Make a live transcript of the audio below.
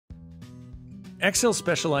XL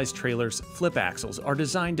Specialized Trailers flip axles are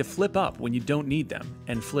designed to flip up when you don't need them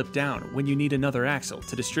and flip down when you need another axle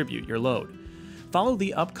to distribute your load. Follow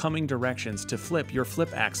the upcoming directions to flip your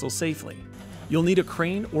flip axle safely. You'll need a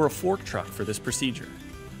crane or a fork truck for this procedure.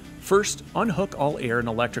 First, unhook all air and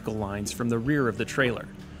electrical lines from the rear of the trailer.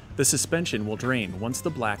 The suspension will drain once the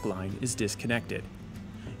black line is disconnected.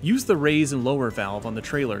 Use the raise and lower valve on the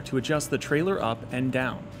trailer to adjust the trailer up and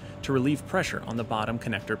down to relieve pressure on the bottom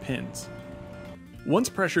connector pins. Once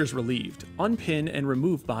pressure is relieved, unpin and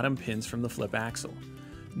remove bottom pins from the flip axle.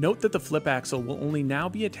 Note that the flip axle will only now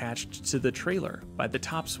be attached to the trailer by the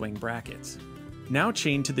top swing brackets. Now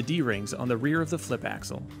chain to the D-rings on the rear of the flip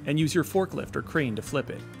axle and use your forklift or crane to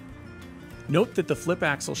flip it. Note that the flip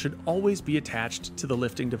axle should always be attached to the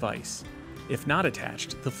lifting device. If not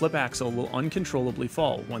attached, the flip axle will uncontrollably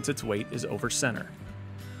fall once its weight is over center.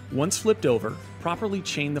 Once flipped over, properly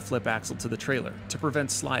chain the flip axle to the trailer to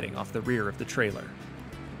prevent sliding off the rear of the trailer.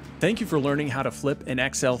 Thank you for learning how to flip an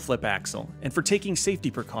XL flip axle and for taking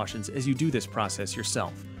safety precautions as you do this process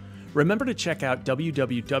yourself. Remember to check out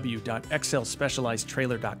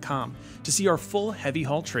www.xlspecializedtrailer.com to see our full heavy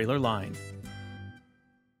haul trailer line.